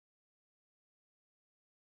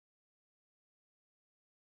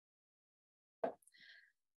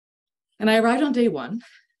And I arrived on day one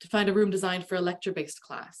to find a room designed for a lecture-based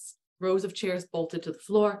class, rows of chairs bolted to the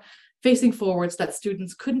floor, facing forwards that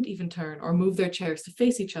students couldn't even turn or move their chairs to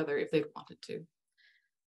face each other if they wanted to.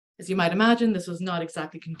 As you might imagine, this was not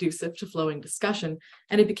exactly conducive to flowing discussion,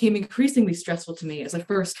 and it became increasingly stressful to me as a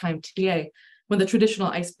first-time TA when the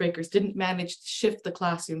traditional icebreakers didn't manage to shift the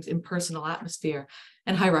classroom's impersonal atmosphere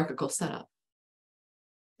and hierarchical setup.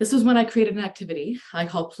 This was when I created an activity I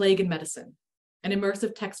call Plague in Medicine, an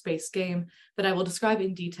immersive text-based game that I will describe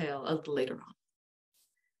in detail a little later on.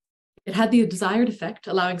 It had the desired effect,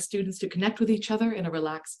 allowing students to connect with each other in a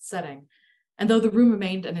relaxed setting. And though the room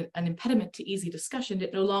remained an impediment to easy discussion,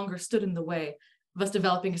 it no longer stood in the way of us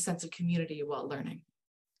developing a sense of community while learning.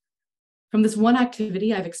 From this one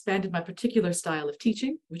activity, I've expanded my particular style of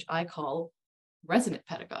teaching, which I call resonant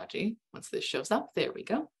pedagogy. Once this shows up, there we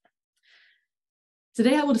go.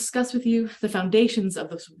 Today, I will discuss with you the foundations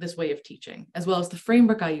of this way of teaching, as well as the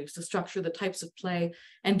framework I use to structure the types of play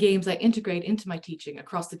and games I integrate into my teaching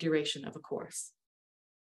across the duration of a course.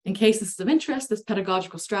 In case this is of interest, this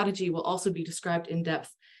pedagogical strategy will also be described in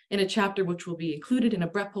depth in a chapter which will be included in a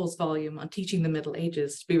Brepols volume on teaching the Middle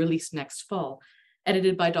Ages to be released next fall,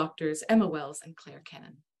 edited by Doctors Emma Wells and Claire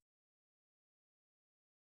Kennan.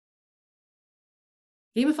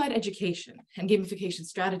 Gamified education and gamification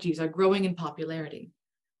strategies are growing in popularity,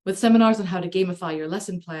 with seminars on how to gamify your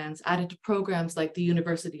lesson plans added to programs like the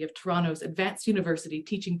University of Toronto's Advanced University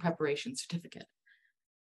Teaching Preparation Certificate.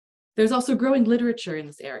 There's also growing literature in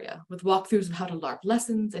this area, with walkthroughs of how to LARP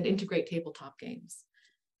lessons and integrate tabletop games.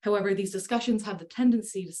 However, these discussions have the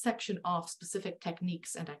tendency to section off specific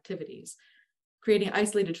techniques and activities, creating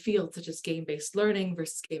isolated fields such as game-based learning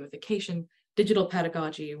versus gamification, digital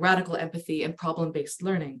pedagogy, radical empathy, and problem-based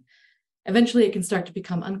learning. Eventually, it can start to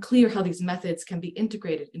become unclear how these methods can be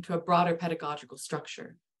integrated into a broader pedagogical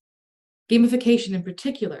structure. Gamification in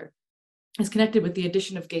particular is connected with the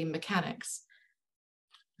addition of game mechanics,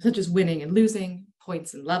 such as winning and losing,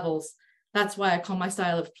 points and levels. That's why I call my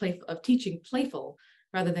style of teaching playful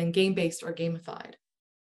rather than game-based or gamified.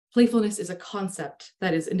 Playfulness is a concept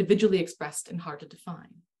that is individually expressed and hard to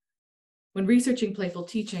define. When researching playful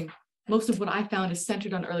teaching, most of what I found is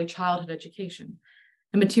centered on early childhood education.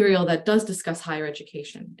 A material that does discuss higher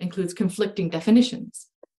education includes conflicting definitions,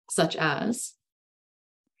 such as,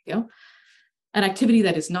 an activity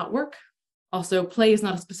that is not work. Also, play is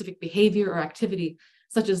not a specific behavior or activity,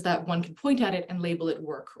 such as that one can point at it and label it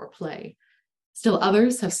work or play. Still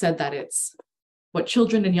others have said that it's what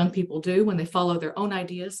children and young people do when they follow their own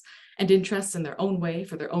ideas and interests in their own way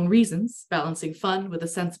for their own reasons, balancing fun with a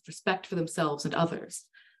sense of respect for themselves and others.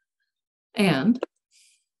 And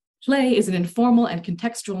play is an informal and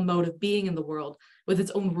contextual mode of being in the world with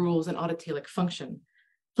its own rules and autotelic function.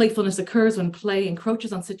 Playfulness occurs when play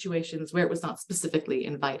encroaches on situations where it was not specifically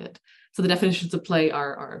invited. So the definitions of play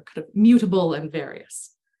are kind of mutable and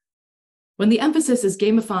various. When the emphasis is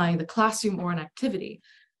gamifying the classroom or an activity,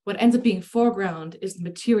 what ends up being foreground is the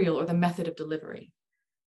material or the method of delivery.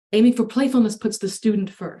 Aiming for playfulness puts the student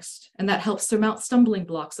first, and that helps surmount stumbling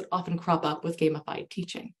blocks that often crop up with gamified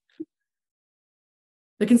teaching.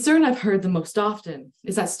 The concern I've heard the most often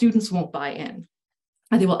is that students won't buy in,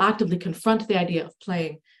 and they will actively confront the idea of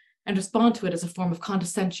playing and respond to it as a form of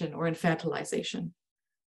condescension or infantilization.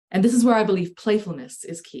 And this is where I believe playfulness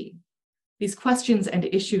is key. These questions and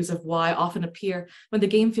issues of why often appear when the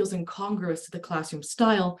game feels incongruous to the classroom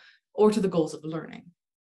style or to the goals of learning.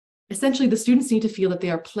 Essentially, the students need to feel that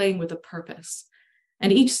they are playing with a purpose,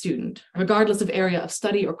 and each student, regardless of area of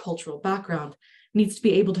study or cultural background, needs to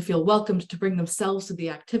be able to feel welcomed to bring themselves to the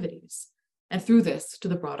activities, and through this, to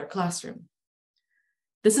the broader classroom.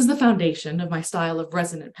 This is the foundation of my style of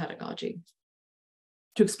resonant pedagogy.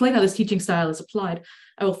 To explain how this teaching style is applied,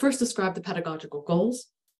 I will first describe the pedagogical goals,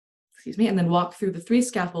 and then walk through the 3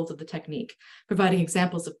 scaffolds of the technique, providing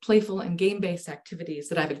examples of playful and game-based activities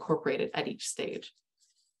that I've incorporated at each stage.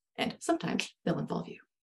 And sometimes they'll involve you.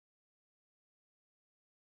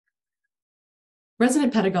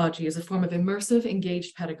 Resonant pedagogy is a form of immersive,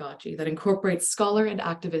 engaged pedagogy that incorporates scholar and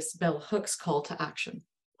activist Bell Hook's call to action.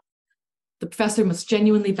 The professor must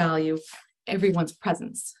genuinely value everyone's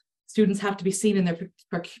presence. Students have to be seen in their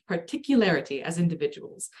particularity as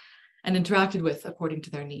individuals and interacted with according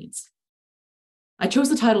to their needs. I chose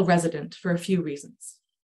the title resident for a few reasons.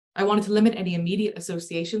 I wanted to limit any immediate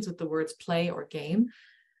associations with the words play or game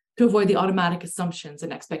to avoid the automatic assumptions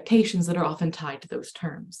and expectations that are often tied to those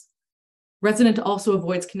terms. Resonant also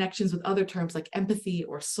avoids connections with other terms like empathy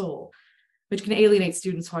or soul, which can alienate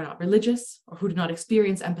students who are not religious or who do not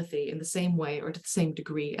experience empathy in the same way or to the same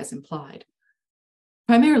degree as implied.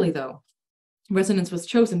 Primarily, though, Resonance was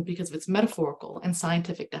chosen because of its metaphorical and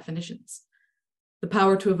scientific definitions, the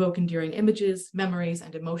power to evoke enduring images, memories,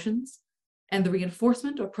 and emotions, and the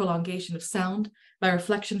reinforcement or prolongation of sound by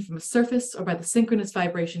reflection from a surface or by the synchronous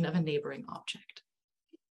vibration of a neighboring object.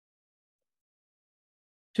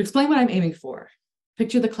 To explain what I'm aiming for,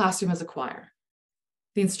 picture the classroom as a choir.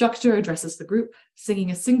 The instructor addresses the group,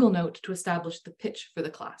 singing a single note to establish the pitch for the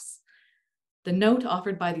class. The note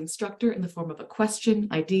offered by the instructor in the form of a question,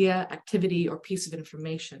 idea, activity, or piece of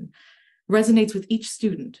information resonates with each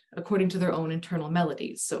student according to their own internal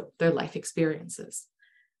melodies, so their life experiences.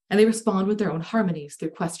 And they respond with their own harmonies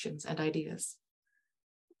through questions and ideas.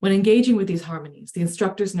 When engaging with these harmonies, the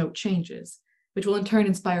instructor's note changes, which will in turn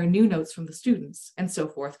inspire new notes from the students, and so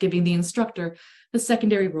forth, giving the instructor the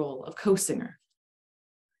secondary role of co-singer.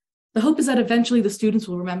 The hope is that eventually the students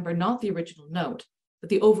will remember not the original note, but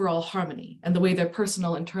the overall harmony and the way their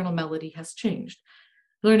personal internal melody has changed,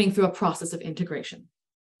 learning through a process of integration.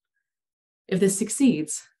 If this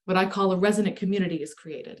succeeds, what I call a resonant community is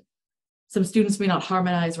created. Some students may not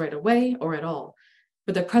harmonize right away or at all,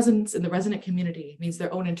 but their presence in the resonant community means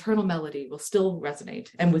their own internal melody will still resonate,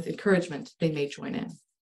 and with encouragement, they may join in.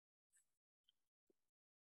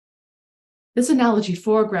 This analogy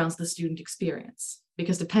foregrounds the student experience,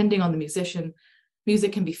 because depending on the musician,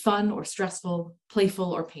 music can be fun or stressful,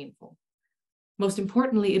 playful or painful. Most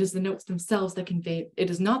importantly, it is not the notes themselves that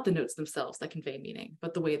convey meaning,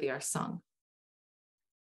 but the way they are sung.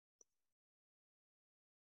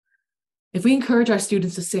 If we encourage our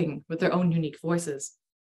students to sing with their own unique voices,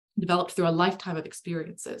 developed through a lifetime of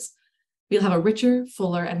experiences, we'll have a richer,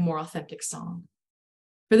 fuller, and more authentic song.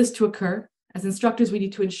 For this to occur, as instructors, we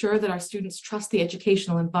need to ensure that our students trust the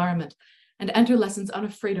educational environment and enter lessons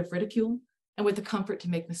unafraid of ridicule and with the comfort to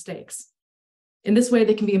make mistakes. In this way,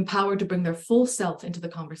 they can be empowered to bring their full self into the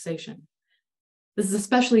conversation. This is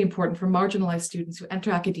especially important for marginalized students who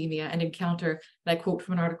enter academia and encounter, and I quote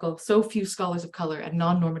from an article, "so few scholars of color and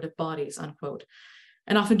non-normative bodies," unquote,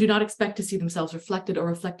 and often do not expect to see themselves reflected or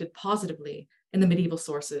reflected positively in the medieval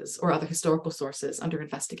sources or other historical sources under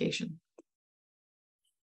investigation.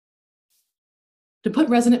 To put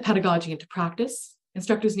resonant pedagogy into practice,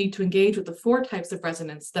 instructors need to engage with the 4 types of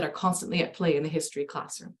resonance that are constantly at play in the history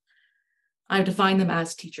classroom. I've defined them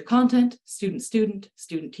as teacher content, student-student,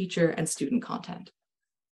 student-teacher, and student content.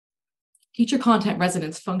 Teacher content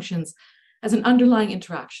resonance functions as an underlying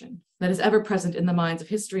interaction that is ever present in the minds of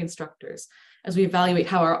history instructors as we evaluate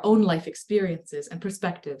how our own life experiences and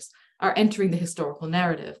perspectives are entering the historical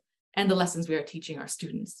narrative and the lessons we are teaching our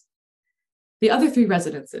students. The other 3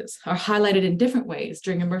 resonances are highlighted in different ways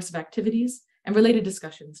during immersive activities and related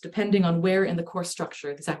discussions, depending on where in the course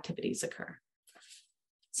structure these activities occur.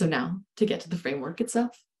 So now, to get to the framework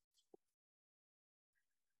itself.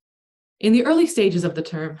 In the early stages of the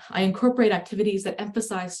term, I incorporate activities that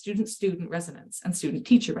emphasize student-student resonance and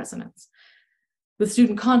student-teacher resonance, with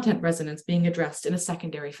student content resonance being addressed in a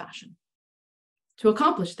secondary fashion. To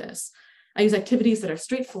accomplish this, I use activities that are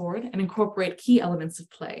straightforward and incorporate key elements of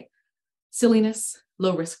play: silliness,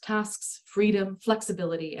 low-risk tasks, freedom,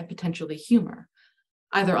 flexibility, and potentially humor,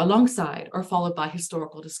 either alongside or followed by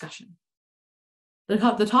historical discussion.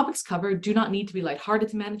 The topics covered do not need to be lighthearted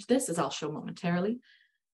to manage this, as I'll show momentarily,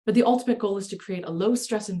 but the ultimate goal is to create a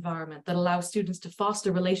low-stress environment that allows students to foster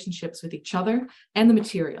relationships with each other and the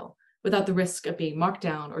material without the risk of being marked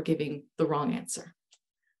down or giving the wrong answer.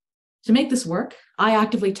 To make this work, I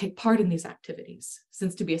actively take part in these activities,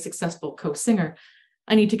 since to be a successful co-singer,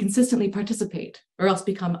 I need to consistently participate or else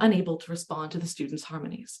become unable to respond to the students'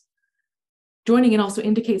 harmonies. Joining in also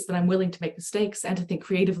indicates that I'm willing to make mistakes and to think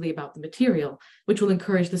creatively about the material, which will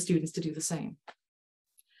encourage the students to do the same.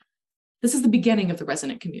 This is the beginning of the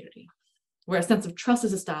resonant community, where a sense of trust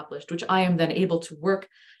is established, which I am then able to work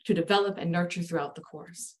to develop and nurture throughout the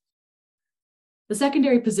course. The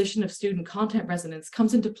secondary position of student content resonance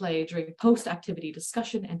comes into play during post-activity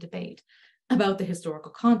discussion and debate about the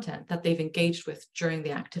historical content that they've engaged with during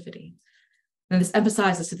the activity. And this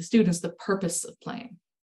emphasizes to the students the purpose of playing.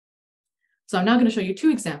 So I'm now going to show you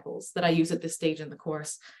 2 examples that I use at this stage in the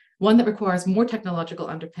course, one that requires more technological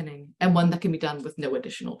underpinning and one that can be done with no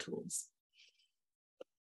additional tools.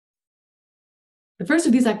 The first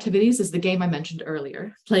of these activities is the game I mentioned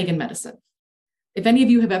earlier, Plague and Medicine. If any of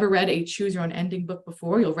you have ever read a Choose Your Own Ending book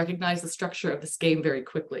before, you'll recognize the structure of this game very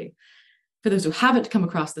quickly. For those who haven't come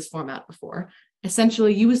across this format before,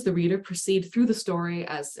 essentially you as the reader proceed through the story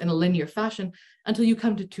as in a linear fashion until you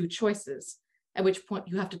come to 2 choices, at which point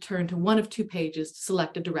you have to turn to one of 2 pages to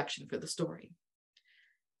select a direction for the story.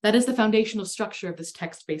 That is the foundational structure of this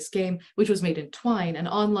text-based game, which was made in Twine, an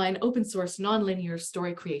online open source nonlinear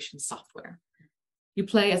story creation software. You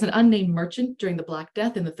play as an unnamed merchant during the Black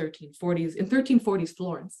Death in the 1340s, in 1340s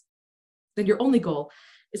Florence. Then your only goal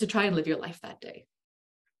is to try and live your life that day.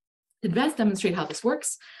 To best demonstrate how this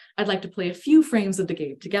works, I'd like to play a few frames of the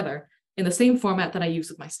game together in the same format that I use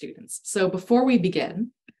with my students. So before we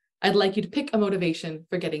begin, I'd like you to pick a motivation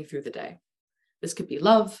for getting through the day. This could be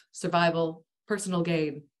love, survival, personal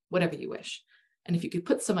gain, whatever you wish. And if you could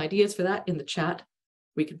put some ideas for that in the chat,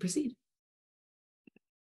 we can proceed.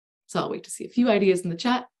 So I'll wait to see a few ideas in the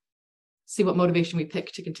chat, see what motivation we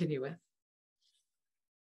pick to continue with.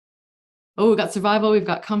 Oh, we've got survival, we've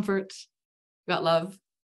got comfort, we've got love.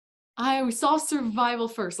 We saw survival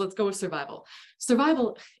first. Let's go with survival.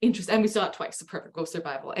 Survival, interesting, and we saw it twice, so perfect, go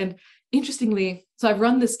survival. And interestingly, so I've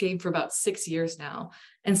run this game for about 6 years now,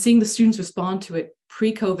 and seeing the students respond to it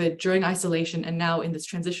pre-COVID, during isolation, and now in this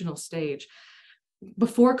transitional stage.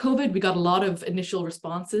 Before COVID, we got a lot of initial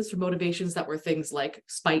responses for motivations that were things like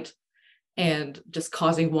spite and just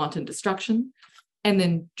causing wanton destruction. And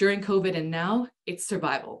then during COVID and now, it's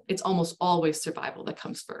survival. It's almost always survival that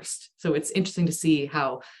comes first. So it's interesting to see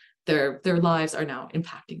how their lives are now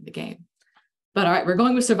impacting the game. But all right, we're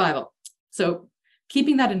going with survival. So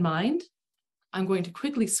keeping that in mind, I'm going to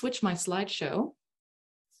quickly switch my slideshow.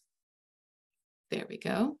 There we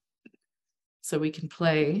go. So we can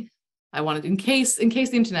play. I wanted, in case the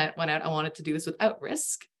internet went out, I wanted to do this without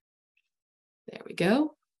risk. There we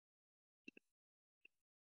go.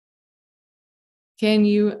 Can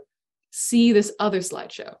you see this other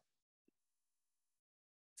slideshow?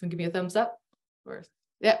 Someone give me a thumbs up. Or,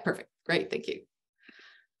 yeah, perfect. Great, thank you.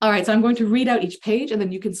 All right, so I'm going to read out each page and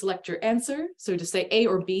then you can select your answer. So just say A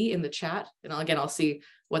or B in the chat. And again, I'll see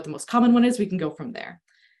what the most common one is. We can go from there.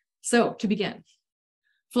 So to begin,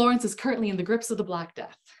 Florence is currently in the grips of the Black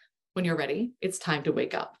Death. When you're ready, it's time to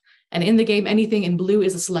wake up. And in the game, anything in blue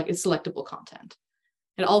is selectable content.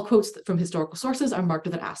 And all quotes from historical sources are marked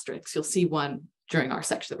with an asterisk. You'll see one during our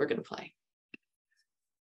section that we're going to play.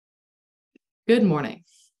 Good morning.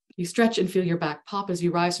 You stretch and feel your back pop as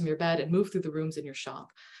you rise from your bed and move through the rooms in your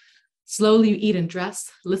shop. Slowly you eat and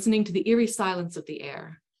dress, listening to the eerie silence of the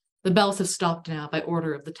air. The bells have stopped now by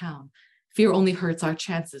order of the town. Fear only hurts our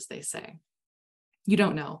chances, they say. You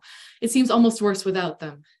don't know. It seems almost worse without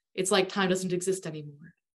them. It's like time doesn't exist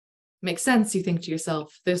anymore. Makes sense, you think to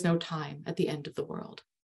yourself, there's no time at the end of the world.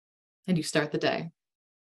 And you start the day.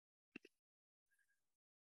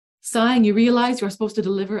 Sighing, you realize you're supposed to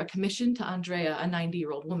deliver a commission to Andrea, a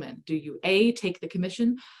 90-year-old woman. Do you A, take the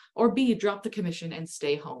commission, or B, drop the commission and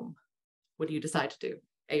stay home? What do you decide to do,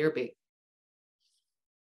 A or B?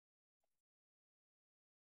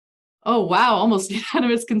 Oh, wow, almost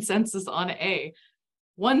unanimous consensus on A.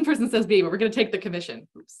 One person says B, but we're going to take the commission.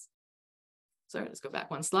 Oops. Sorry, let's go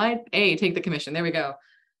back one slide. A, take the commission. There we go.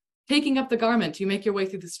 Taking up the garment, you make your way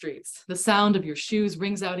through the streets. The sound of your shoes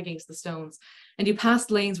rings out against the stones, and you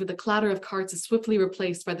pass lanes where the clatter of carts is swiftly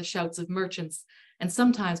replaced by the shouts of merchants, and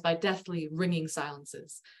sometimes by deathly ringing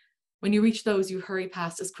silences. When you reach those, you hurry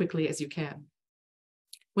past as quickly as you can.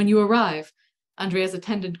 When you arrive, Andrea's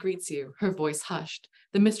attendant greets you, her voice hushed.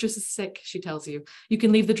 The mistress is sick, she tells you. You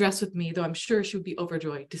can leave the dress with me, though I'm sure she would be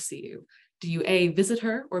overjoyed to see you. Do you A, visit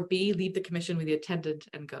her, or B, leave the commission with the attendant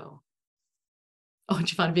and go? Oh,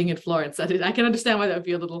 Giovanni, being in Florence, I can understand why that would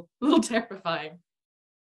be a little terrifying.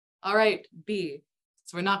 All right, B.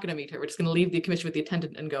 So we're not going to meet her. We're just going to leave the commission with the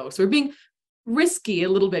attendant and go. So we're being risky a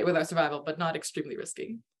little bit with our survival, but not extremely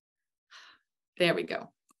risky. There we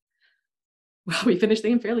go. Well, we finished the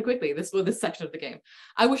game fairly quickly, this section of the game.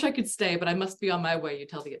 I wish I could stay, but I must be on my way, you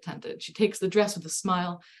tell the attendant. She takes the dress with a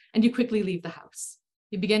smile, and you quickly leave the house.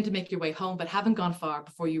 You begin to make your way home, but haven't gone far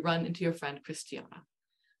before you run into your friend, Christiana.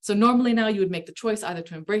 So normally now you would make the choice either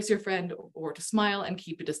to embrace your friend or to smile and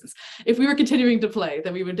keep a distance. If we were continuing to play,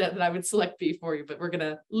 then I would select B for you, but we're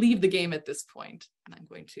gonna leave the game at this point. And I'm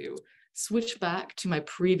going to switch back to my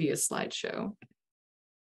previous slideshow.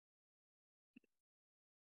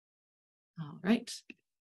 All right.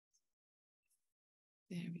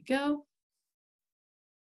 There we go.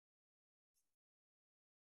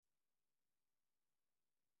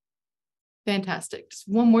 Fantastic. Just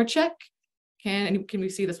one more check. Can we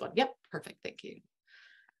see this one? Yep, perfect, thank you.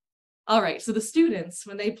 All right, so the students,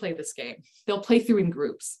 when they play this game, they'll play through in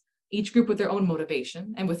groups, each group with their own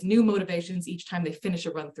motivation, and with new motivations each time they finish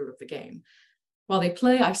a run through of the game. While they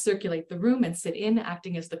play, I circulate the room and sit in,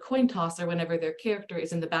 acting as the coin tosser whenever their character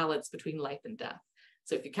is in the balance between life and death.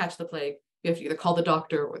 So if you catch the plague, you have to either call the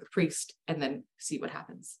doctor or the priest and then see what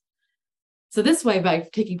happens. So this way, by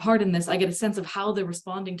taking part in this, I get a sense of how they're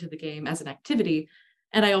responding to the game as an activity,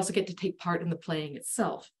 and I also get to take part in the playing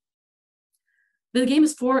itself. The game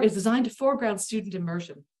is designed to foreground student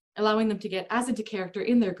immersion. allowing them to get as into character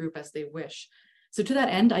in their group as they wish. So to that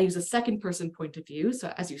end, I use a second person point of view.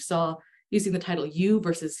 So as you saw, using the title you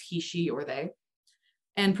versus he, she, or they,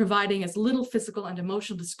 and providing as little physical and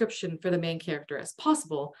emotional description for the main character as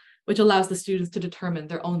possible, which allows the students to determine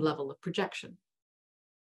their own level of projection.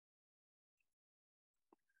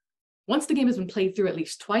 Once the game has been played through at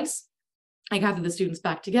least twice, I gather the students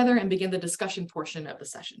back together and begin the discussion portion of the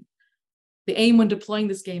session. The aim when deploying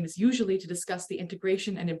this game is usually to discuss the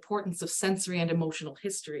integration and importance of sensory and emotional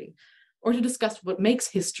history, or to discuss what makes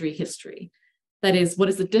history history. That is, what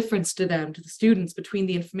is the difference to them, to the students, between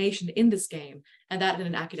the information in this game and that in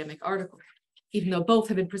an academic article, even though both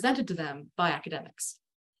have been presented to them by academics.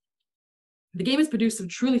 The game has produced some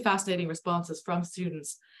truly fascinating responses from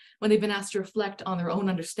students when they've been asked to reflect on their own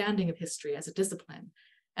understanding of history as a discipline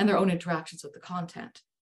and their own interactions with the content.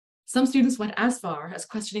 Some students went as far as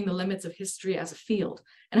questioning the limits of history as a field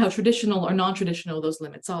and how traditional or non-traditional those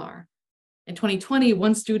limits are. In 2020,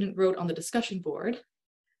 one student wrote on the discussion board,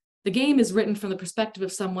 "The game is written from the perspective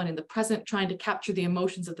of someone in the present trying to capture the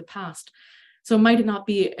emotions of the past, so it might not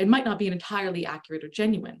be entirely accurate or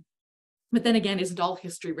genuine. But then again, isn't all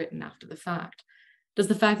history written after the fact? Does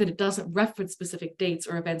the fact that it doesn't reference specific dates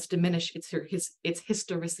or events diminish its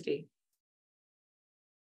historicity?"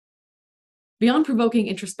 Beyond provoking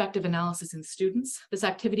introspective analysis in students, this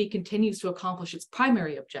activity continues to accomplish its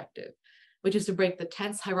primary objective, which is to break the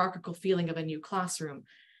tense hierarchical feeling of a new classroom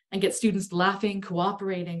and get students laughing,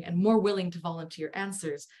 cooperating, and more willing to volunteer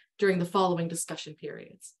answers during the following discussion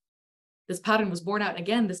periods. This pattern was borne out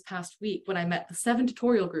again this past week when I met the 7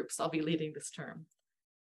 tutorial groups I'll be leading this term.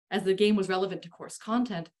 As the game was relevant to course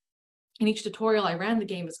content, in each tutorial I ran the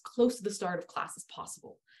game as close to the start of class as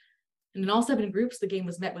possible. And in all 7 groups, the game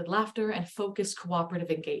was met with laughter and focused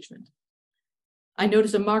cooperative engagement. I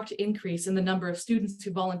noticed a marked increase in the number of students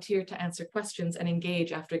who volunteered to answer questions and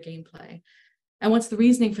engage after gameplay. And once the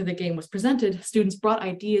reasoning for the game was presented, students brought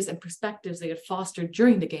ideas and perspectives they had fostered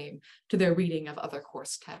during the game to their reading of other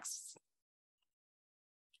course texts.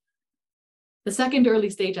 The second early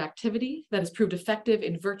stage activity that has proved effective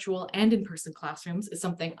in virtual and in-person classrooms is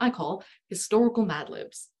something I call historical Mad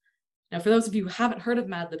Libs. Now, for those of you who haven't heard of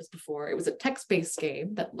Mad Libs before, it was a text-based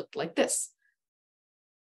game that looked like this.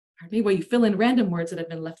 Pardon me, where you fill in random words that have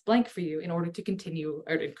been left blank for you in order to continue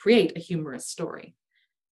or to create a humorous story.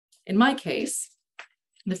 In my case,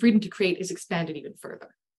 the freedom to create is expanded even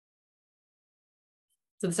further.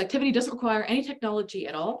 So this activity doesn't require any technology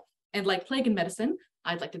at all, and like plague and medicine,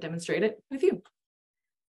 I'd like to demonstrate it with you.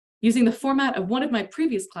 Using the format of one of my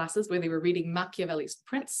previous classes where they were reading Machiavelli's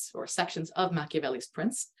Prince, or sections of Machiavelli's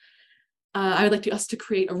Prince, I would like us to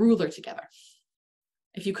create a ruler together.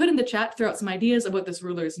 If you could in the chat, throw out some ideas of what this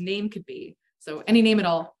ruler's name could be. So any name at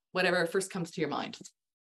all, whatever first comes to your mind.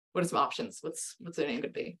 What are some options? What's their name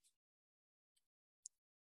could be?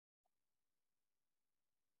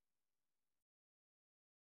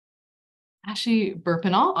 Ashley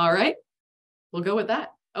Burpinall, all right. We'll go with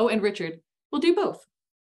that. Oh, and Richard, we'll do both.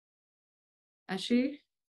 Ashley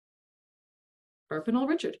Burpinall,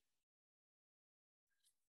 Richard.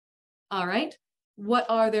 All right, what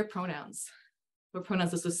are their pronouns? What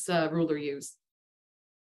pronouns does this ruler use?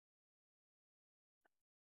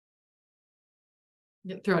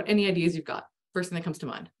 Throw out any ideas you've got. First thing that comes to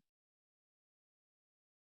mind.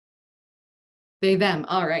 They, them,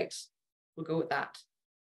 all right. We'll go with that.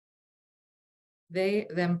 They,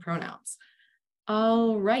 them pronouns.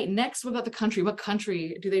 All right, next, what about the country? What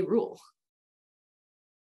country do they rule?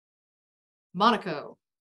 Monaco,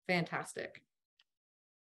 fantastic.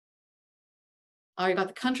 All right, got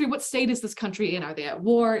the country. What state is this country in? Are they at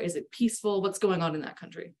war? Is it peaceful? What's going on in that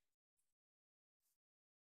country?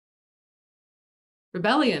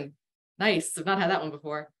 Rebellion, nice, I've not had that one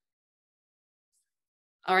before.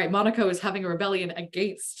 All right, Monaco is having a rebellion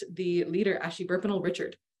against the leader, Ashley Burpinall,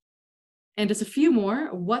 Richard. And just a few more.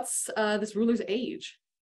 What's this ruler's age?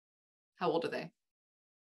 How old are they?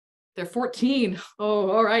 They're 14. Oh,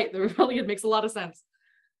 all right. The rebellion makes a lot of sense.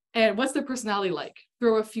 And what's their personality like?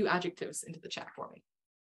 Throw a few adjectives into the chat for me.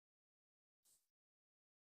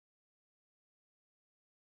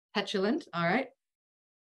 Petulant. All right.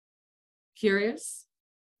 Curious.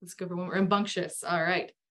 Let's go for one more. Rambunctious. All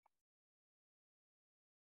right.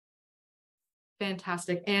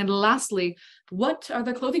 Fantastic. And lastly, what are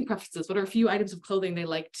their clothing preferences? What are a few items of clothing they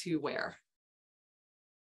like to wear?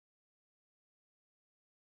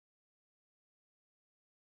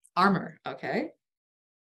 Armor. Okay.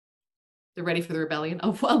 They're ready for the rebellion.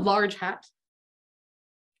 Oh, a large hat.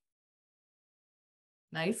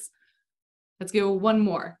 Nice. Let's go one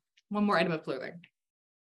more item of clothing.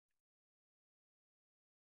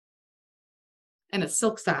 and a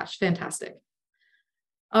silk sash. Fantastic.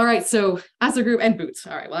 All right, so as a group, and boots.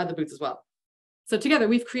 All right, we'll add the boots as well. So together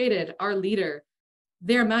we've created our leader,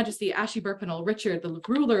 Their Majesty Ashburpenal Richard, the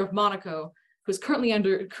ruler of Monaco, who's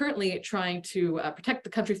currently trying to protect the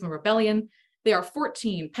country from rebellion. They are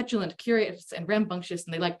 14, petulant, curious, and rambunctious,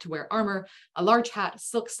 and they like to wear armor, a large hat,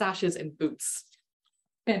 silk sashes, and boots.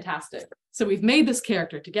 Fantastic. So we've made this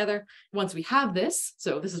character together. Once we have this,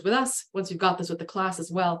 so this is with us, once you've got this with the class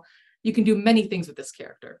as well, you can do many things with this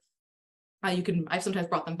character. I've sometimes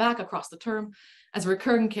brought them back across the term as a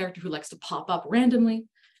recurring character who likes to pop up randomly.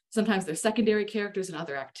 Sometimes they're secondary characters in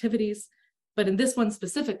other activities. But in this one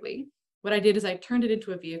specifically, what I did is I turned it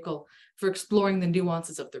into a vehicle for exploring the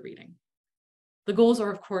nuances of the reading. The goals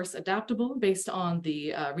are, of course, adaptable based on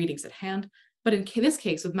the readings at hand. But in this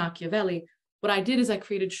case with Machiavelli, what I did is I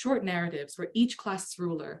created short narratives where each class's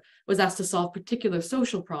ruler was asked to solve particular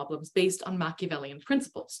social problems based on Machiavellian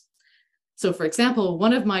principles. So for example,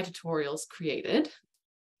 one of my tutorials created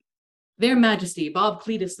Their Majesty Bob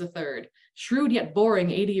Cletus III, shrewd yet boring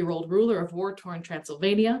 80-year-old ruler of war-torn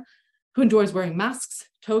Transylvania, who enjoys wearing masks,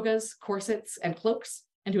 togas, corsets, and cloaks,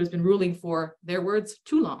 and who has been ruling for, their words,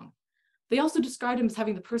 too long. They also described him as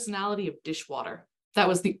having the personality of dishwater. That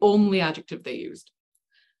was the only adjective they used.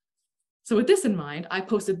 So with this in mind, I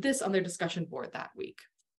posted this on their discussion board that week.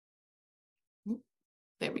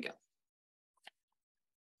 There we go.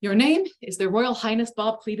 Your name is Their Royal Highness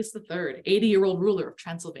Bob Cletus III, 80-year-old ruler of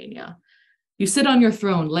Transylvania. You sit on your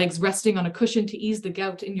throne, legs resting on a cushion to ease the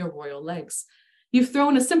gout in your royal legs. You've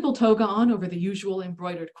thrown a simple toga on over the usual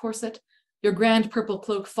embroidered corset, your grand purple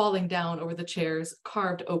cloak falling down over the chair's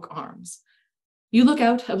carved oak arms. You look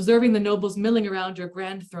out, observing the nobles milling around your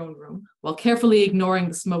grand throne room, while carefully ignoring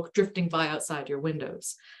the smoke drifting by outside your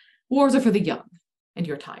windows. Wars are for the young, and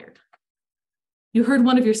you're tired. You heard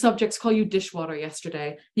one of your subjects call you dishwater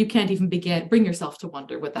yesterday. You can't even bring yourself to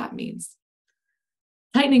wonder what that means.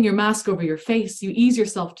 Tightening your mask over your face, you ease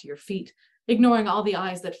yourself to your feet, ignoring all the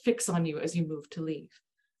eyes that fix on you as you move to leave.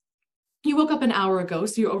 You woke up an hour ago,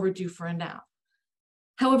 so you're overdue for a nap.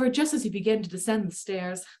 However, just as you begin to descend the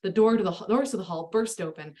stairs, the doors of the hall burst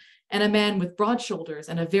open, and a man with broad shoulders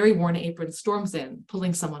and a very worn apron storms in,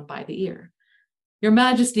 pulling someone by the ear. Your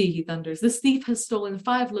Majesty, he thunders, this thief has stolen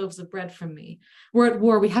 5 loaves of bread from me. We're at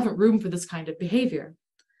war, we haven't room for this kind of behavior.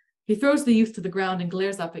 He throws the youth to the ground and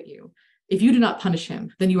glares up at you. If you do not punish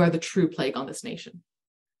him, then you are the true plague on this nation.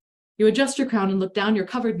 You adjust your crown and look down your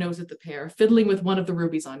covered nose at the pair, fiddling with one of the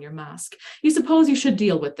rubies on your mask. You suppose you should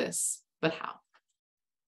deal with this, but how?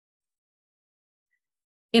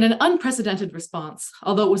 In an unprecedented response,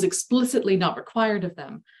 although it was explicitly not required of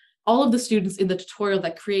them, all of the students in the tutorial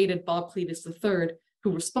that created Bob Cletus III,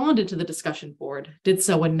 who responded to the discussion board, did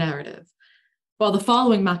so in narrative, while also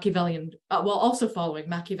following Machiavellian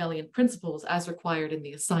principles as required in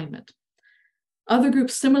the assignment. Other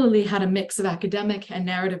groups similarly had a mix of academic and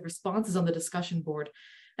narrative responses on the discussion board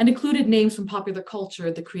and included names from popular culture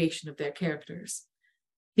in the creation of their characters.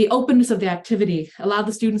 The openness of the activity allowed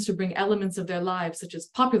the students to bring elements of their lives, such as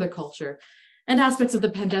popular culture, and aspects of the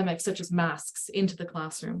pandemic, such as masks, into the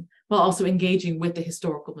classroom, while also engaging with the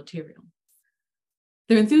historical material.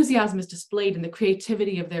 Their enthusiasm is displayed in the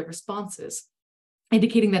creativity of their responses,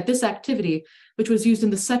 indicating that this activity, which was used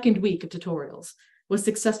in the second week of tutorials, was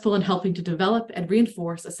successful in helping to develop and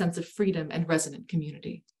reinforce a sense of freedom and resonant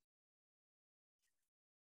community.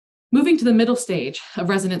 Moving to the middle stage of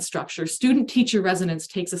resonance structure, student-teacher resonance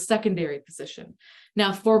takes a secondary position,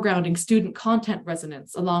 now foregrounding student content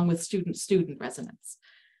resonance along with student-student resonance.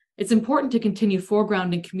 It's important to continue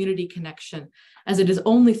foregrounding community connection, as it is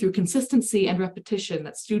only through consistency and repetition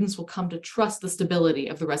that students will come to trust the stability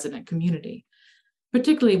of the resident community,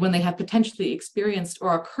 particularly when they have potentially experienced or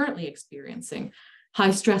are currently experiencing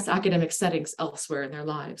high-stress academic settings elsewhere in their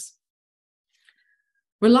lives.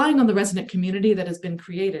 Relying on the resident community that has been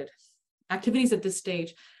created, activities at this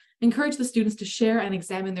stage encourage the students to share and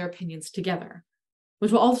examine their opinions together,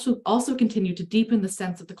 which will also continue to deepen the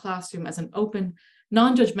sense of the classroom as an open,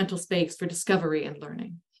 non-judgmental space for discovery and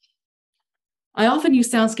learning. I often use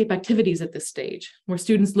soundscape activities at this stage, where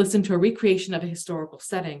students listen to a recreation of a historical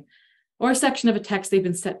setting or a section of a text they've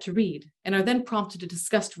been set to read, and are then prompted to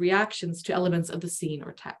discuss reactions to elements of the scene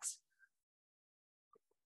or text.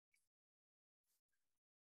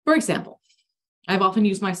 For example, I've often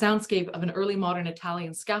used my soundscape of an early modern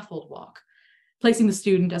Italian scaffold walk, placing the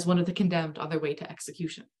student as one of the condemned on their way to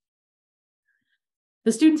execution.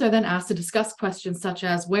 The students are then asked to discuss questions such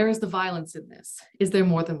as, where is the violence in this? Is there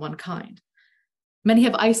more than one kind? Many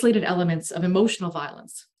have isolated elements of emotional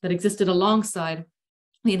violence that existed alongside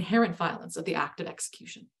the inherent violence of the act of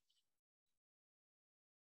execution.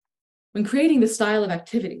 When creating this style of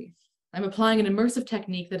activity, I'm applying an immersive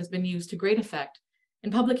technique that has been used to great effect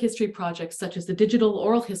in public history projects such as the Digital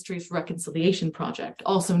Oral Histories Reconciliation Project,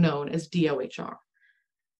 also known as DOHR,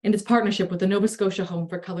 in its partnership with the Nova Scotia Home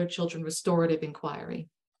for Coloured Children Restorative Inquiry.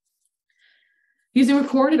 Using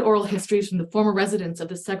recorded oral histories from the former residents of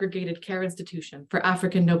the segregated care institution for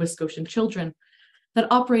African Nova Scotian children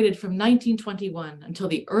that operated from 1921 until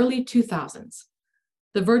the early 2000s,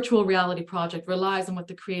 the virtual reality project relies on what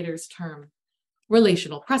the creators term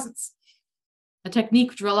relational presence, a technique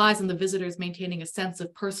which relies on the visitors maintaining a sense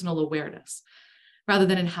of personal awareness rather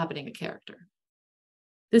than inhabiting a character.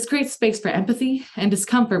 This creates space for empathy and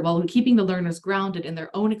discomfort while keeping the learners grounded in their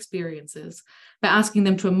own experiences by asking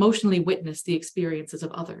them to emotionally witness the experiences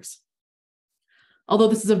of others. Although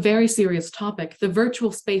this is a very serious topic, the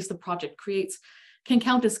virtual space the project creates can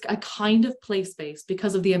count as a kind of play space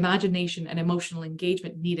because of the imagination and emotional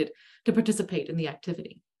engagement needed to participate in the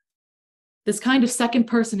activity. This kind of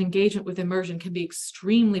second-person engagement with immersion can be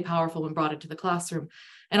extremely powerful when brought into the classroom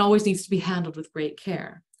and always needs to be handled with great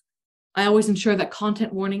care. I always ensure that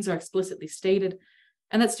content warnings are explicitly stated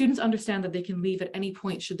and that students understand that they can leave at any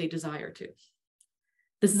point should they desire to.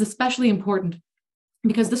 This is especially important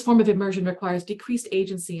because this form of immersion requires decreased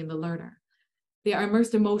agency in the learner. They are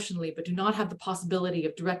immersed emotionally, but do not have the possibility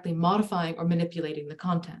of directly modifying or manipulating the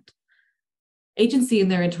content. Agency in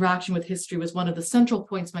their interaction with history was one of the central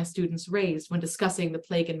points my students raised when discussing the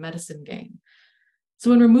Plague and Medicine game. So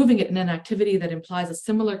when removing it in an activity that implies a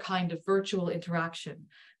similar kind of virtual interaction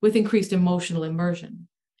with increased emotional immersion,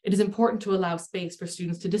 it is important to allow space for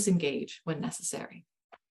students to disengage when necessary.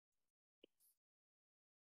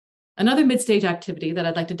 Another mid-stage activity that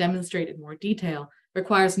I'd like to demonstrate in more detail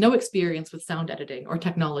requires no experience with sound editing or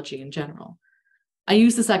technology in general. I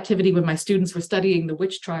used this activity when my students were studying the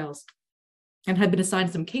witch trials and had been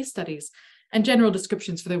assigned some case studies and general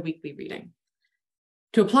descriptions for their weekly reading.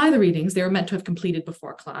 To apply the readings they were meant to have completed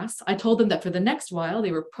before class, I told them that for the next while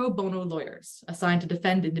they were pro bono lawyers assigned to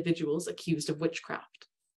defend individuals accused of witchcraft.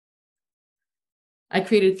 I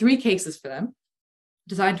created 3 cases for them,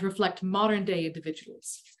 designed to reflect modern-day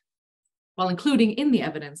individuals, while including in the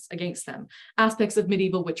evidence against them aspects of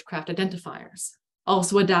medieval witchcraft identifiers,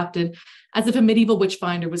 also adapted as if a medieval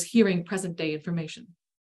witchfinder was hearing present-day information.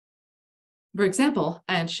 For example,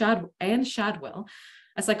 Anne Shadwell,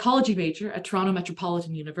 a psychology major at Toronto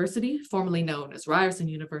Metropolitan University, formerly known as Ryerson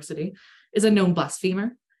University, is a known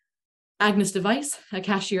blasphemer. Agnes Device, a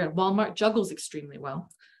cashier at Walmart, juggles extremely well.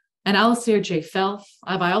 And Alistair J. Fell,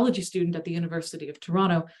 a biology student at the University of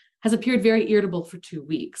Toronto, has appeared very irritable for 2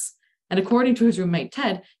 weeks. And according to his roommate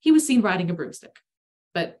Ted, he was seen riding a broomstick.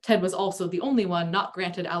 But Ted was also the only one not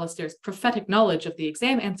granted Alistair's prophetic knowledge of the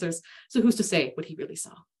exam answers, so who's to say what he really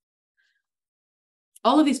saw?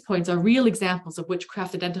 All of these points are real examples of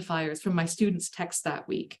witchcraft identifiers from my students' texts that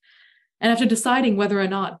week. And after deciding whether or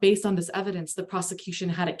not, based on this evidence, the prosecution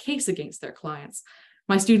had a case against their clients,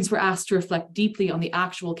 my students were asked to reflect deeply on the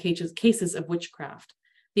actual cases of witchcraft,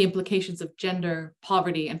 the implications of gender,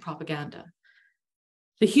 poverty, and propaganda.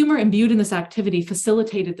 The humor imbued in this activity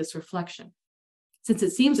facilitated this reflection, since it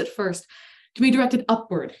seems at first to be directed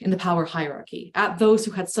upward in the power hierarchy, at those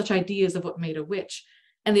who had such ideas of what made a witch,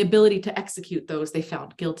 and the ability to execute those they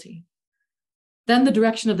found guilty. Then the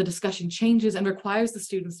direction of the discussion changes and requires the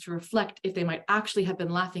students to reflect if they might actually have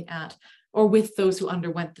been laughing at or with those who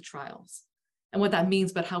underwent the trials, and what that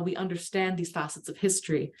means about how we understand these facets of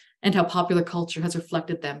history and how popular culture has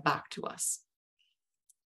reflected them back to us.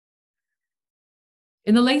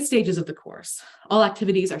 In the late stages of the course, all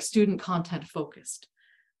activities are student content focused.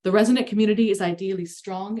 The resonant community is ideally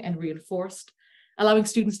strong and reinforced, allowing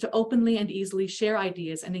students to openly and easily share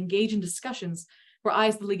ideas and engage in discussions where I,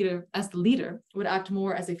 as the leader, would act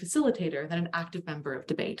more as a facilitator than an active member of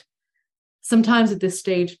debate. Sometimes at this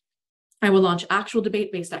stage, I will launch actual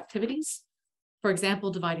debate-based activities, for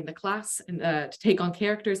example, dividing the class to take on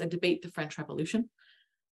characters and debate the French Revolution.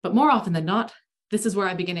 But more often than not, this is where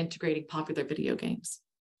I begin integrating popular video games.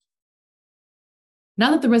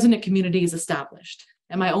 Now that the resonant community is established,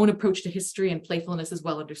 and my own approach to history and playfulness is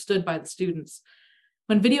well understood by the students,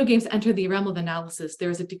 when video games enter the realm of analysis, there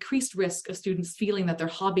is a decreased risk of students feeling that their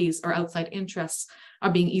hobbies or outside interests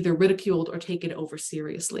are being either ridiculed or taken over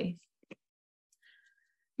seriously.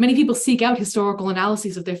 Many people seek out historical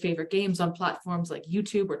analyses of their favorite games on platforms like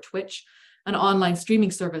YouTube or Twitch, an online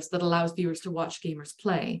streaming service that allows viewers to watch gamers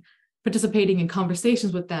play, participating in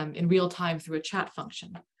conversations with them in real time through a chat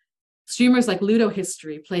function. Streamers like Ludo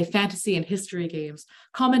History play fantasy and history games,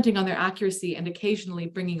 commenting on their accuracy and occasionally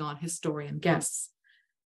bringing on historian guests.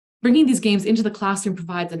 Bringing these games into the classroom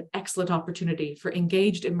provides an excellent opportunity for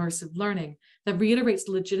engaged immersive learning that reiterates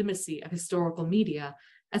the legitimacy of historical media,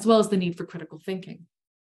 as well as the need for critical thinking.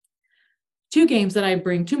 Two games that I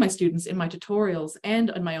bring to my students in my tutorials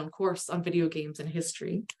and in my own course on video games and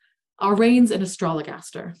history are Reigns and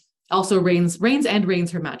Astrologaster. Also Reigns and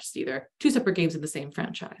Reigns Her Majesty. They're two separate games in the same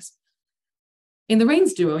franchise. In the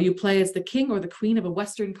Reigns duo, you play as the king or the queen of a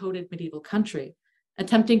Western-coded medieval country,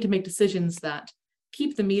 attempting to make decisions that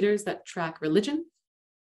keep the meters that track religion,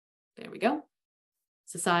 there we go,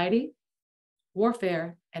 society,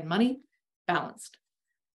 warfare, and money balanced.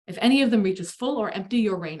 If any of them reaches full or empty,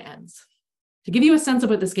 your reign ends. To give you a sense of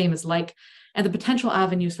what this game is like and the potential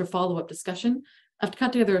avenues for follow-up discussion, I've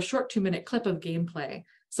cut together a short 2-minute clip of gameplay.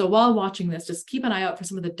 So while watching this, just keep an eye out for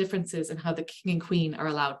some of the differences in how the king and queen are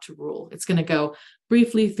allowed to rule. It's going to go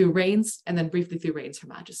briefly through Reigns and then briefly through Reigns Her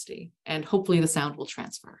Majesty, and hopefully the sound will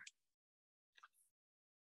transfer.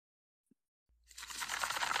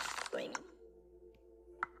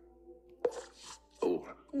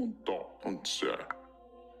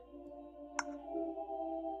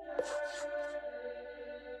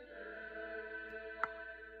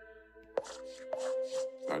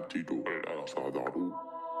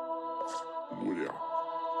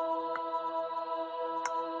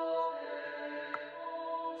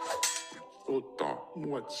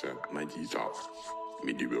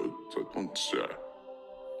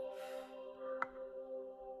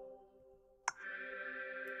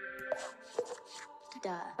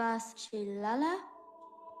 Da bas chilala.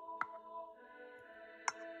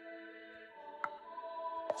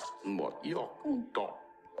 Một yêu cũng tốt.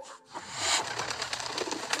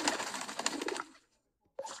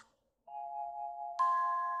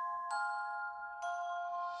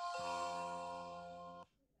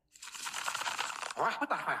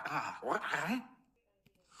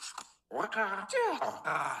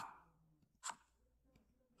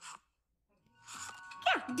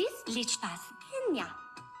 This lich pas Kenya.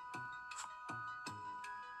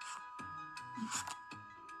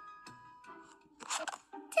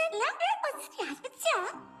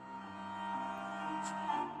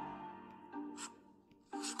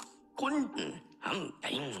 Kunden ang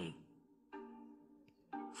ting.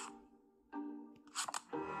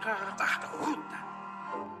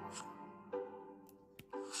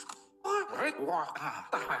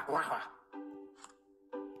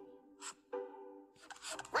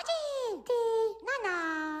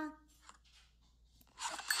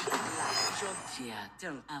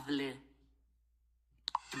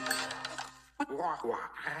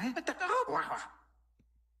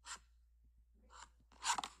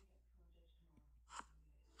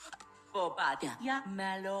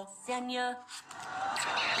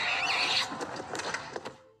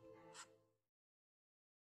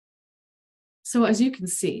 So as you can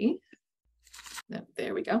see,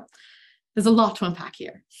 there we go. There's a lot to unpack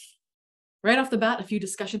here. Right off the bat, a few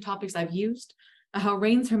discussion topics I've used are how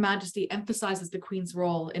Reigns Her Majesty emphasizes the Queen's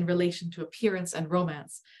role in relation to appearance and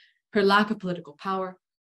romance, her lack of political power,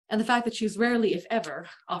 and the fact that she's rarely, if ever,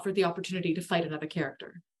 offered the opportunity to fight another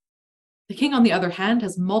character. The King, on the other hand,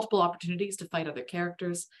 has multiple opportunities to fight other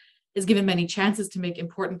characters, is given many chances to make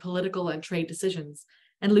important political and trade decisions,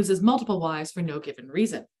 and loses multiple wives for no given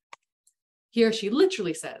reason. Here she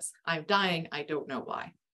literally says, "I'm dying, I don't know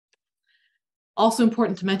why." Also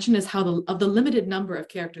important to mention is how of the limited number of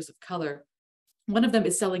characters of color, one of them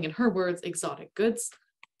is selling, in her words, exotic goods,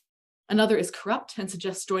 another is corrupt and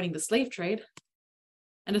suggests joining the slave trade,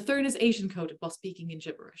 and a third is Asian coded while speaking in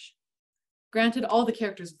gibberish. Granted, all the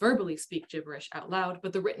characters verbally speak gibberish out loud,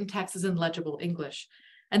 but the written text is in legible English,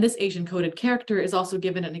 and this Asian coded character is also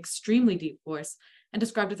given an extremely deep voice and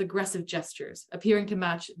described with aggressive gestures, appearing to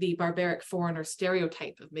match the barbaric foreigner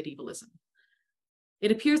stereotype of medievalism.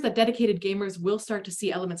 It appears that dedicated gamers will start to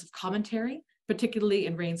see elements of commentary, particularly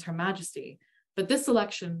in Reigns Her Majesty, but this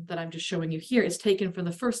selection that I'm just showing you here is taken from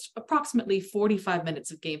the first approximately 45 minutes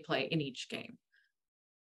of gameplay in each game.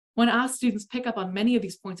 When asked, students pick up on many of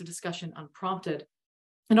these points of discussion unprompted,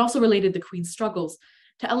 and also related the Queen's struggles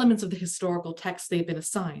to elements of the historical text they've been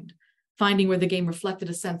assigned, finding where the game reflected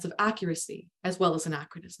a sense of accuracy as well as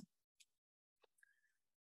anachronism.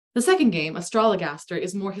 The second game, Astrologaster,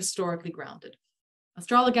 is more historically grounded.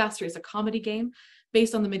 Astrologaster is a comedy game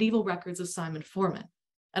based on the medieval records of Simon Foreman,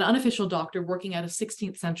 an unofficial doctor working out of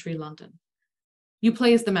 16th century London. You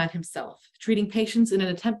play as the man himself, treating patients in an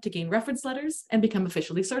attempt to gain reference letters and become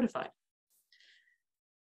officially certified.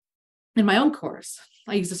 In my own course,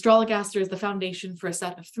 I use Astrologaster as the foundation for a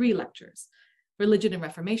set of 3 lectures: Religion and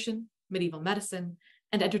Reformation, Medieval Medicine,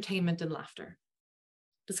 and Entertainment and Laughter.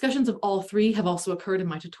 Discussions of all three have also occurred in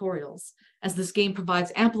my tutorials, as this game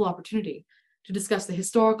provides ample opportunity to discuss the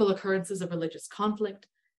historical occurrences of religious conflict,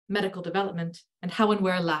 medical development, and how and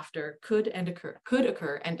where laughter could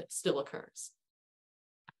occur and still occurs.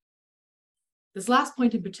 This last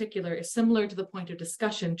point in particular is similar to the point of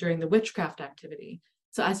discussion during the witchcraft activity.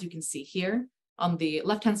 So as you can see here, on the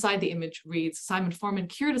left-hand side, the image reads, Simon Foreman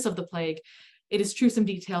cured us of the plague. It is true some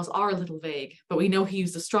details are a little vague, but we know he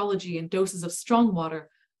used astrology and doses of strong water,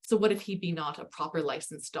 so what if he be not a proper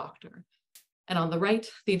licensed doctor? And on the right,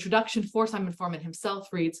 the introduction for Simon Foreman himself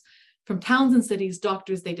reads, from towns and cities,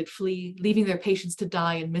 doctors they did flee, leaving their patients to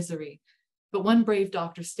die in misery. But one brave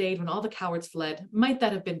doctor stayed when all the cowards fled. Might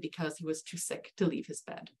that have been because he was too sick to leave his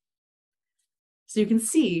bed? So you can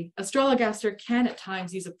see, Astrologaster can at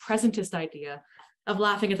times use a presentist idea of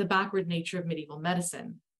laughing at the backward nature of medieval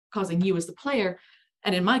medicine, causing you as the player,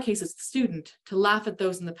 and in my case as the student, to laugh at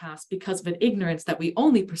those in the past because of an ignorance that we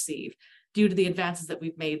only perceive due to the advances that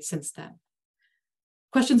we've made since then.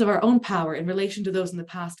 Questions of our own power in relation to those in the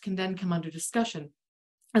past can then come under discussion,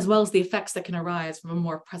 as well as the effects that can arise from a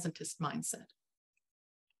more presentist mindset.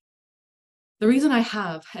 The reason I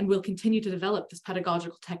have and will continue to develop this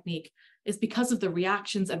pedagogical technique is because of the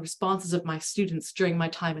reactions and responses of my students during my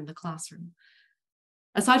time in the classroom.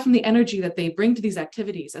 Aside from the energy that they bring to these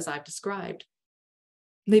activities, as I've described,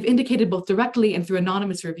 they've indicated both directly and through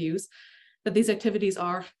anonymous reviews that these activities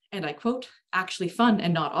are, and I quote, actually fun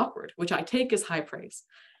and not awkward, which I take as high praise,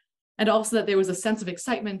 and also that there was a sense of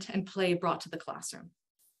excitement and play brought to the classroom.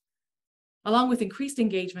 Along with increased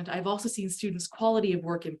engagement, I've also seen students' quality of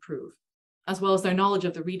work improve, as well as their knowledge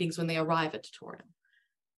of the readings when they arrive at tutorial.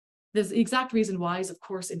 The exact reason why is, of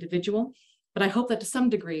course, individual, but I hope that to some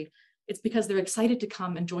degree, it's because they're excited to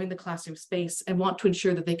come and join the classroom space and want to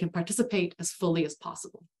ensure that they can participate as fully as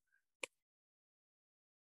possible.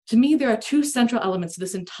 To me, there are two central elements to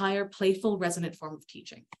this entire playful, resonant form of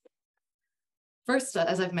teaching. First,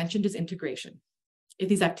 as I've mentioned, is integration. If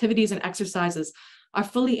these activities and exercises are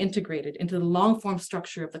fully integrated into the long-form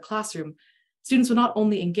structure of the classroom, students will not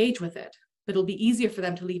only engage with it, but it'll be easier for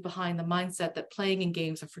them to leave behind the mindset that playing in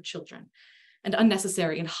games are for children and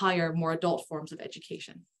unnecessary in higher, more adult forms of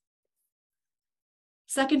education.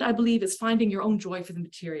 Second, I believe, is finding your own joy for the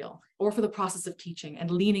material or for the process of teaching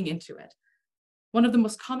and leaning into it. One of the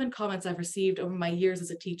most common comments I've received over my years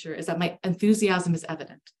as a teacher is that my enthusiasm is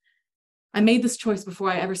evident. I made this choice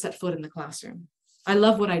before I ever set foot in the classroom. I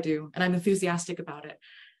love what I do, and I'm enthusiastic about it.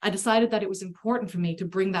 I decided that it was important for me to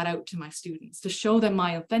bring that out to my students, to show them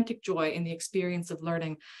my authentic joy in the experience of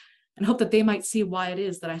learning, and hope that they might see why it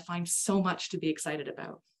is that I find so much to be excited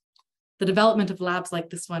about. The development of labs like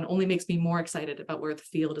this one only makes me more excited about where the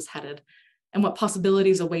field is headed and what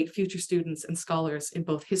possibilities await future students and scholars in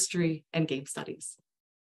both history and game studies.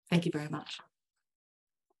 Thank you very much.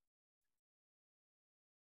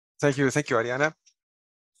 Thank you, Ariana.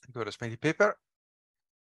 Go to Smitty paper.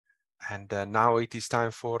 And now it is time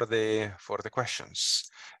for the questions.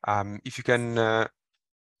 If you can,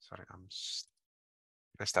 sorry,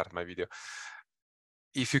 restart my video.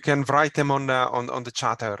 If you can write them on the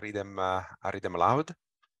chat, I'll read them aloud.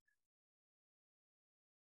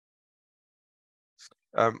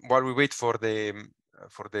 While we wait for the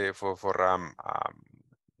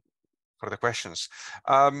questions,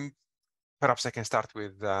 perhaps I can start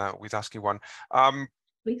with asking one.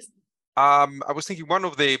 Please. I was thinking one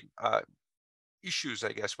of the issues,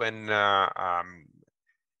 I guess, when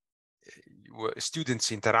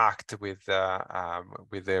students interact with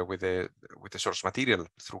the source material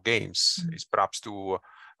through games is perhaps the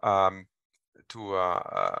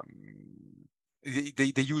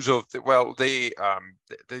use of the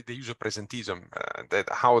use of presentism, that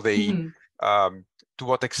how they to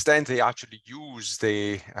what extent they actually use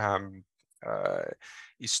the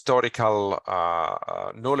historical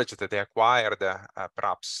knowledge that they acquired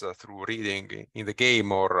perhaps through reading in the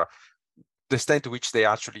game, or the extent to which they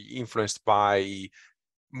actually influenced by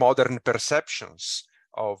modern perceptions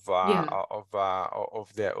of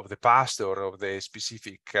the past or of the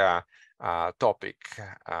specific topic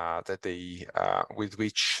that they with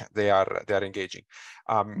which they are engaging.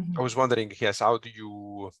 I was wondering, yes, how do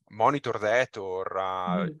you monitor that, or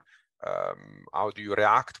how do you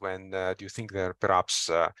react when do you think that perhaps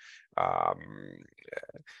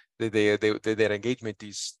their engagement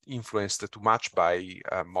is influenced too much by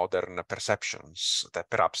modern perceptions that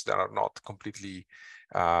perhaps they are not completely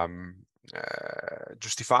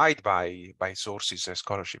justified by sources and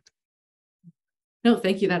scholarship? No,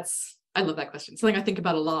 thank you. I love that question. Something I think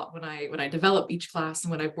about a lot when I develop each class and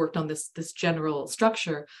when I've worked on this general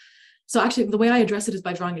structure. So actually, the way I address it is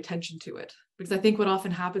by drawing attention to it, because I think what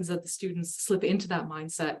often happens is that the students slip into that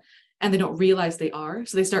mindset and they don't realize they are.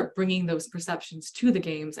 So they start bringing those perceptions to the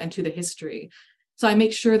games and to the history. So I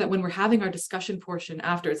make sure that when we're having our discussion portion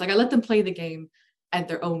after, it's like I let them play the game at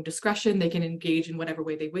their own discretion. They can engage in whatever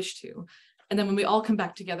way they wish to. And then when we all come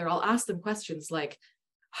back together, I'll ask them questions like,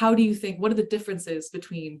 how do you think, what are the differences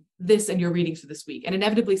between this and your readings for this week? And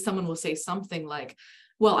inevitably someone will say something like,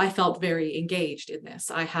 well, I felt very engaged in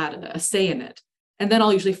this. I had a say in it. And then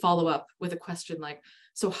I'll usually follow up with a question like,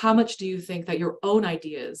 so how much do you think that your own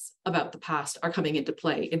ideas about the past are coming into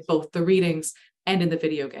play in both the readings and in the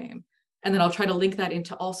video game? And then I'll try to link that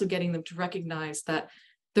into also getting them to recognize that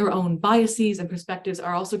their own biases and perspectives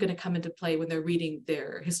are also going to come into play when they're reading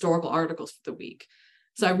their historical articles for the week.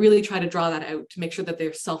 So I really try to draw that out to make sure that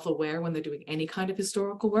they're self-aware when they're doing any kind of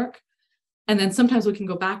historical work. And then sometimes we can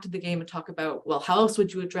go back to the game and talk about, well, how else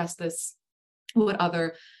would you address this? What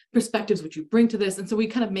other perspectives would you bring to this? And so we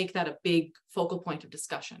kind of make that a big focal point of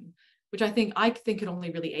discussion, which I think can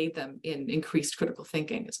only really aid them in increased critical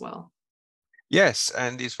thinking as well. Yes,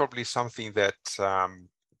 and it's probably something that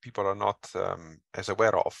people are not as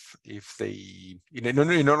aware of. If they in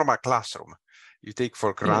a normal classroom, you take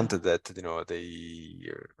for granted that they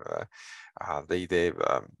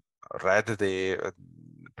read the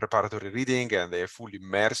preparatory reading and they're fully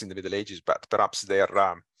immersed in the Middle Ages, but perhaps their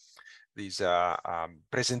this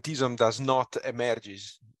presentism does not emerge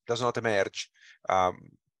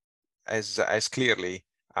as clearly,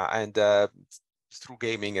 and through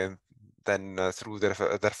gaming and then through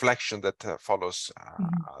the reflection that follows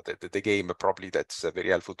the game, probably that's very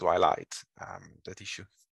helpful to highlight that issue.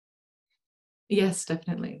 Yes,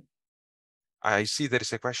 definitely. I see there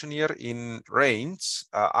is a question here in Reigns.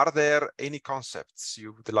 Are there any concepts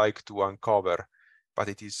you would like to uncover, but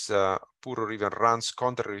it is poor or even runs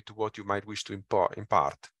contrary to what you might wish to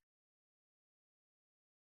impart?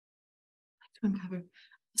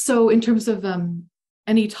 So in terms of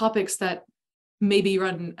any topics that maybe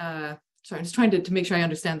run, sorry, I'm just trying to make sure I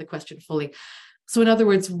understand the question fully. So in other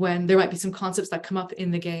words, when there might be some concepts that come up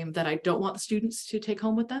in the game that I don't want the students to take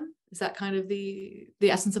home with them, is that kind of the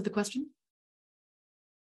essence of the question?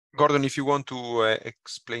 Gordon, if you want to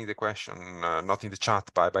explain the question, not in the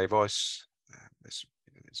chat, by voice,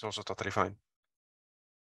 it's also totally fine.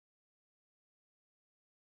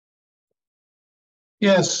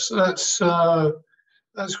 Yes, that's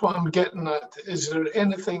what I'm getting at. Is there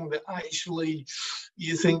anything that actually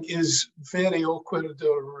you think is very awkward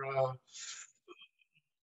or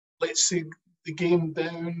let's say the game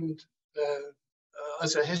down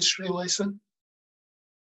as a history lesson?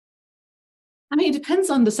 I mean, it depends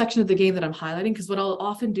on the section of the game that I'm highlighting, because what I'll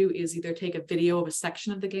often do is either take a video of a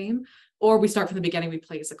section of the game, or we start from the beginning, we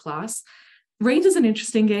play as a class. Range is an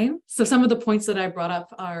interesting game. So some of the points that I brought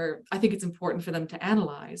up I think it's important for them to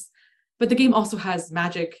analyze. But the game also has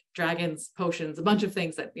magic, dragons, potions, a bunch of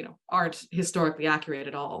things that, aren't historically accurate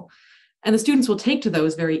at all. And the students will take to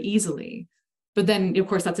those very easily. But then, of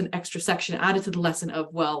course, that's an extra section added to the lesson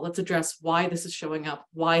of, well, let's address why this is showing up.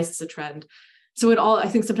 Why is this a trend? So I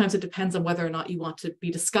think sometimes it depends on whether or not you want to be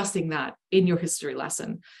discussing that in your history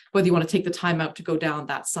lesson, whether you want to take the time out to go down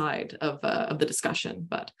that side of the discussion.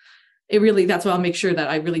 But that's why I'll make sure that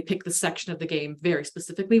I really pick the section of the game very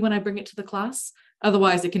specifically when I bring it to the class.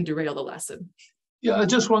 Otherwise, it can derail the lesson. Yeah, I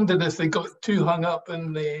just wondered if they got too hung up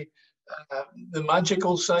in the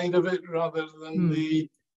magical side of it rather than the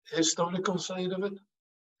historical side of it.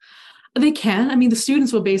 They can. I mean, the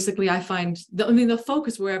students will basically, I find, they'll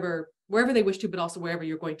focus wherever they wish to, but also wherever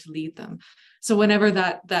you're going to lead them. So whenever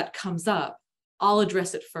that comes up, I'll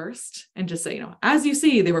address it first and just say, as you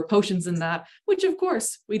see, there were potions in that, which of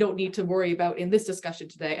course we don't need to worry about in this discussion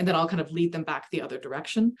today. And then I'll kind of lead them back the other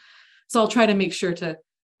direction. So I'll try to make sure to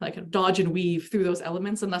dodge and weave through those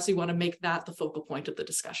elements unless you want to make that the focal point of the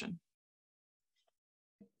discussion.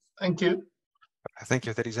 Thank you. Thank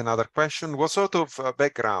you. There is another question. What sort of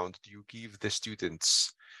background do you give the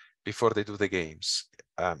students before they do the games?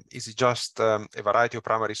 Is it just a variety of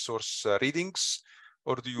primary source readings,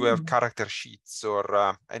 or do you have character sheets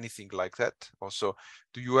or anything like that? Also,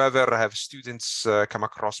 do you ever have students come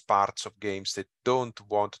across parts of games that don't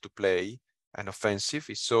want to play and offensive?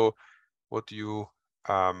 If so, what do you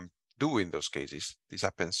do in those cases? This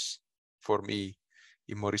happens for me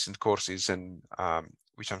in more recent courses, and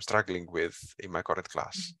which I'm struggling with in my current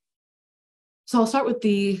class. So I'll start with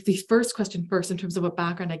the first question first in terms of what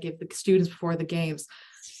background I give the students before the games.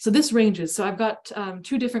 So this ranges. So I've got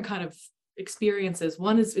two different kind of experiences.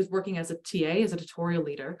 One is working as a TA, as a tutorial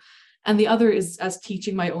leader, and the other is as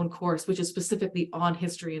teaching my own course, which is specifically on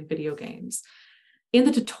history and video games. In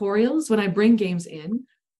the tutorials, when I bring games in,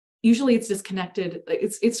 usually it's disconnected.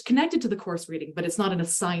 It's connected to the course reading, but it's not an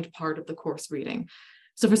assigned part of the course reading.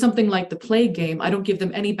 So for something like the play game, I don't give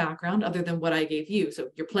them any background other than what I gave you. So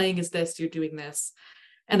you're playing as this, you're doing this.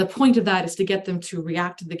 And the point of that is to get them to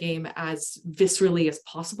react to the game as viscerally as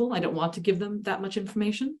possible. I don't want to give them that much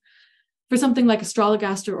information. For something like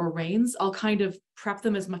Astrologaster or Reigns, I'll kind of prep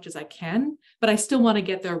them as much as I can, but I still want to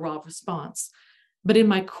get their raw response. But in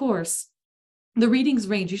my course, the readings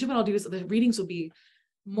range. Usually what I'll do is the readings will be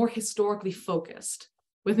more historically focused,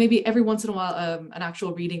 with maybe every once in a while an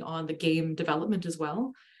actual reading on the game development as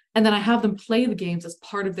well. And then I have them play the games as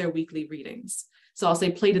part of their weekly readings. So I'll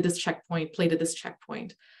say, play to this checkpoint, play to this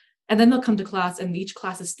checkpoint. And then they'll come to class, and each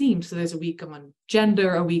class is themed. So there's a week on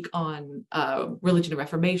gender, a week on religion and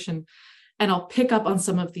Reformation. And I'll pick up on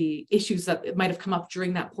some of the issues that might have come up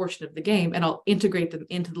during that portion of the game, and I'll integrate them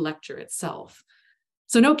into the lecture itself.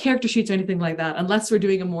 So no character sheets or anything like that, unless we're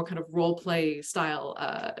doing a more kind of role play style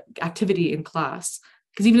activity in class.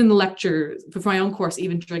 Because even in the lecture, for my own course,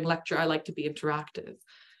 even during lecture, I like to be interactive.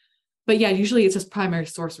 But yeah, usually it's just primary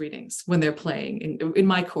source readings when they're playing in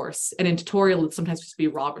my course. And in tutorial, it's sometimes just be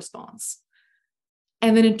raw response.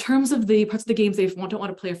 And then in terms of the parts of the games they don't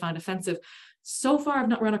want to play or find offensive, so far I've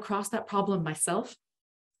not run across that problem myself.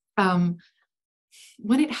 When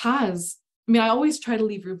it has, I mean, I always try to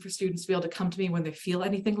leave room for students to be able to come to me when they feel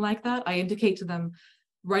anything like that. I indicate to them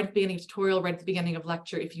right at the beginning of tutorial, right at the beginning of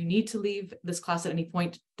lecture, if you need to leave this class at any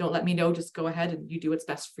point, don't let me know, just go ahead and you do what's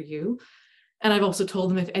best for you. And I've also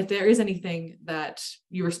told them if there is anything that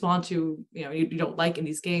you respond to, you don't like in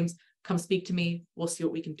these games, come speak to me. We'll see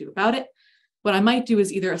what we can do about it. What I might do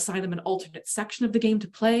is either assign them an alternate section of the game to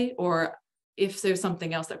play, or if there's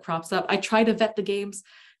something else that crops up, I try to vet the games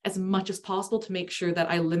as much as possible to make sure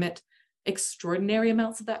that I limit extraordinary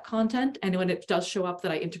amounts of that content. And when it does show up,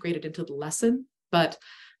 that I integrate it into the lesson. But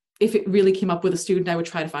if it really came up with a student, I would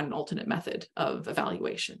try to find an alternate method of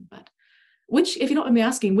evaluation. But if you don't mind me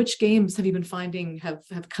asking, which games have you been finding have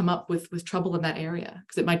come up with trouble in that area?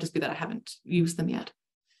 Because it might just be that I haven't used them yet.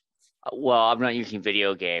 Well, I'm not using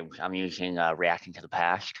video games. I'm using reacting to the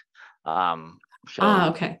past.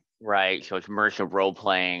 Okay. Right. So it's immersive role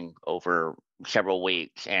playing over several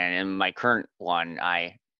weeks. And in my current one,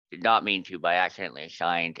 I did not mean to, but I accidentally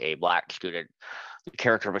assigned a Black student the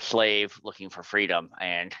character of a slave looking for freedom.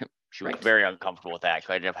 And she was very uncomfortable with that.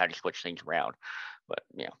 So I ended up having to switch things around. But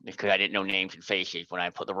because I didn't know names and faces when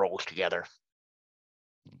I put the roles together.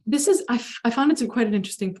 This is, I found it quite an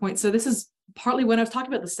interesting point. So this is partly when I was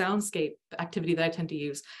talking about the soundscape activity that I tend to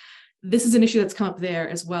use. This is an issue that's come up there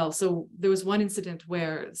as well. So there was one incident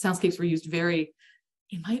where soundscapes were used very,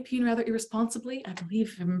 in my opinion, rather irresponsibly. I believe,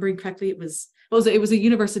 if I'm remembering correctly, it was a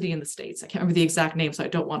university in the States. I can't remember the exact name, so I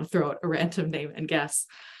don't want to throw out a random name and guess.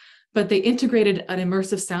 But they integrated an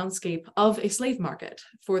immersive soundscape of a slave market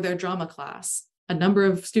for their drama class. A number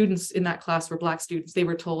of students in that class were Black students. They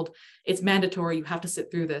were told it's mandatory, you have to sit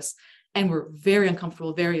through this, and were very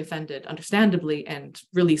uncomfortable, very offended, understandably, and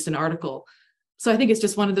released an article. So I think it's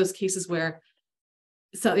just one of those cases where,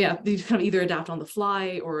 you kind of either adapt on the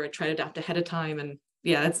fly or try to adapt ahead of time. And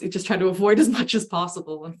it's just try to avoid as much as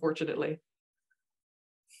possible, unfortunately.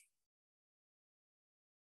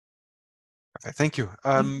 Okay, thank you.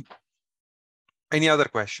 Any other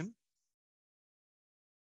question?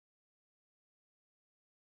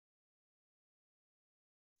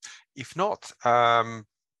 If not,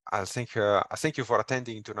 I thank you for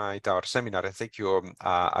attending tonight our seminar, and thank you,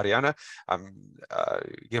 Ariana.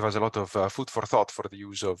 Gave us a lot of food for thought for the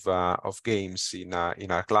use of games in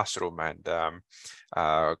our classroom. And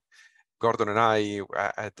Gordon and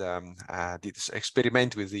I did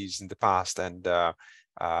experiment with these in the past, and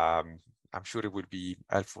I'm sure it will be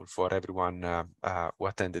helpful for everyone who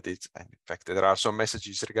attended it. And in fact, there are some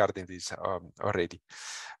messages regarding this already.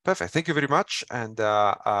 Perfect. Thank you very much. And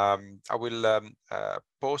I will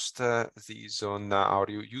post these on our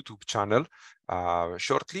YouTube channel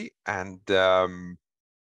shortly. And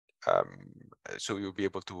so you'll be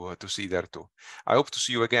able to see there too. I hope to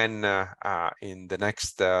see you again in the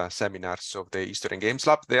next seminars of the History and Games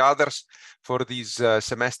Lab. The others for this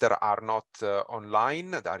semester are not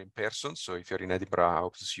online, they are in person. So if you're in Edinburgh, I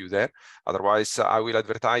hope to see you there. Otherwise, I will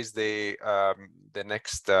advertise the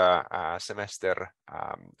next semester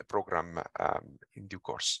program in due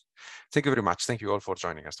course. Thank you very much. Thank you all for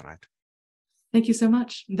joining us tonight. Thank you so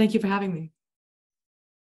much. And thank you for having me.